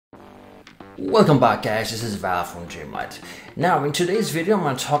Welcome back guys, this is Val from Dreamlight. Now in today's video I'm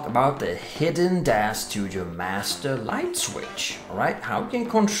going to talk about the hidden DAZ Studio Master light switch. Alright, how you can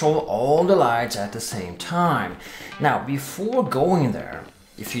control all the lights at the same time. Now before going there,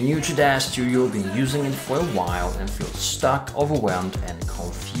 if you're new to DAZ Studio, been using it for a while and feel stuck, overwhelmed and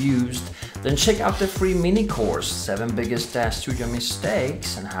confused, then check out the free mini course, 7 biggest DAZ Studio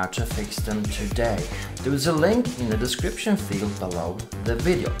mistakes and how to fix them today. There is a link in the description field below the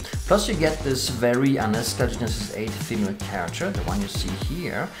video. Plus you get this very Anastasia Genesis 8 female character, the one you see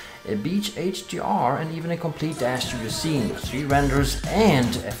here, a beach HDR and even a complete DAZ Studio scene, 3 renders and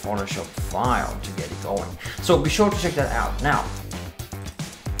a Photoshop file to get it going. So be sure to check that out. Now,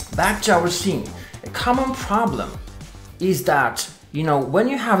 back to our scene. A common problem is that, you know, when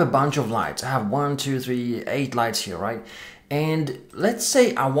you have a bunch of lights, I have 1, 2, 3, 8 lights here, right? And let's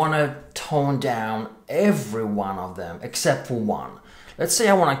say I want to tone down every one of them except for one. Let's say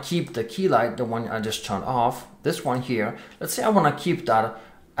I want to keep the key light, the one I just turned off, this one here. Let's say I want to keep that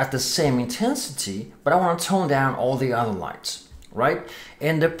at the same intensity, but I want to tone down all the other lights, right?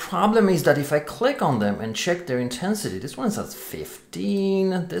 And the problem is that if I click on them and check their intensity, this one is at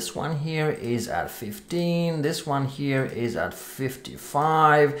 15, this one here is at 15, this one here is at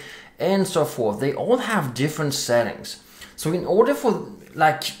 55, and so forth. They all have different settings. So in order for,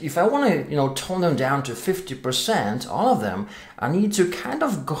 like, if I want to, you know, tone them down to 50%, all of them, I need to kind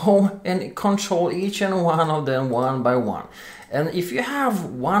of go and control each and one of them one by one. And if you have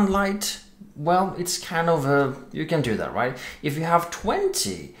one light, well, it's kind of a, you can do that, right? If you have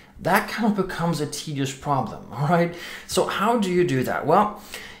 20, that kind of becomes a tedious problem, all right? So how do you do that? Well,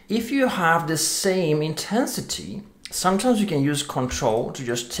 if you have the same intensity, sometimes you can use control to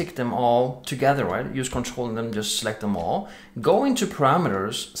just tick them all together, right? Use control and then just select them all. Go into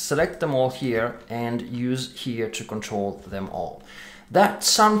parameters, select them all here and use here to control them all. That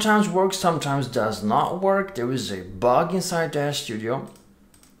sometimes works, sometimes does not work. There is a bug inside DAZ Studio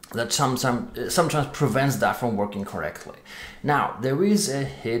that sometimes prevents that from working correctly. Now, there is a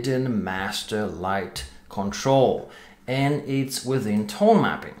hidden master light control and it's within tone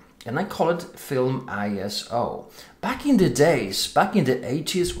mapping. And I call it film ISO. Back in the days, back in the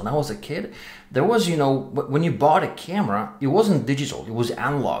 80s when I was a kid, there was, you know, when you bought a camera, it wasn't digital, it was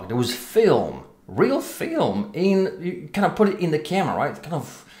analog. There was film, real film, you kind of put it in the camera, right? Kind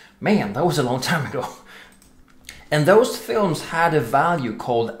of, man, that was a long time ago. And those films had a value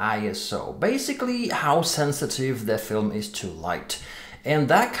called ISO, basically how sensitive the film is to light. And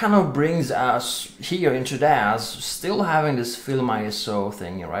that kind of brings us here into DAZ, still having this film ISO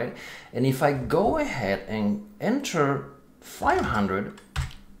thing, right? And if I go ahead and enter 500,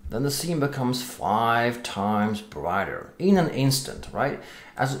 then the scene becomes 5 times brighter in an instant, right?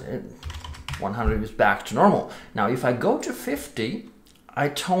 As 100 is back to normal. Now, if I go to 50, I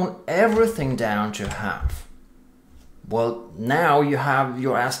tone everything down to half. Well, now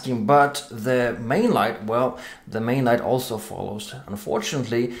you're asking, but the main light, well, the main light also follows,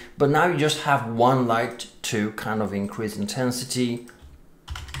 unfortunately, but now you just have one light to kind of increase intensity,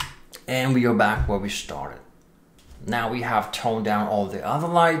 and we are back where we started. Now we have toned down all the other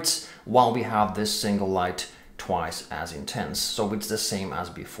lights, while we have this single light twice as intense, so it's the same as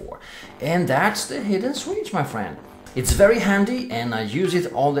before. And that's the hidden switch, my friend. It's very handy, and I use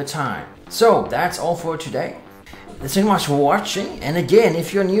it all the time. So, that's all for today. Thanks so much for watching, and again,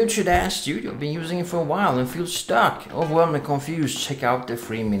 if you're new to DAZ Studio, been using it for a while and feel stuck, overwhelmed and confused, check out the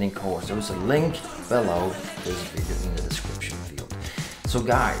free mini course. There is a link below this video in the description field. So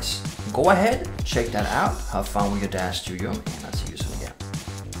guys, go ahead, check that out, have fun with your DAZ Studio, and I'll see you soon.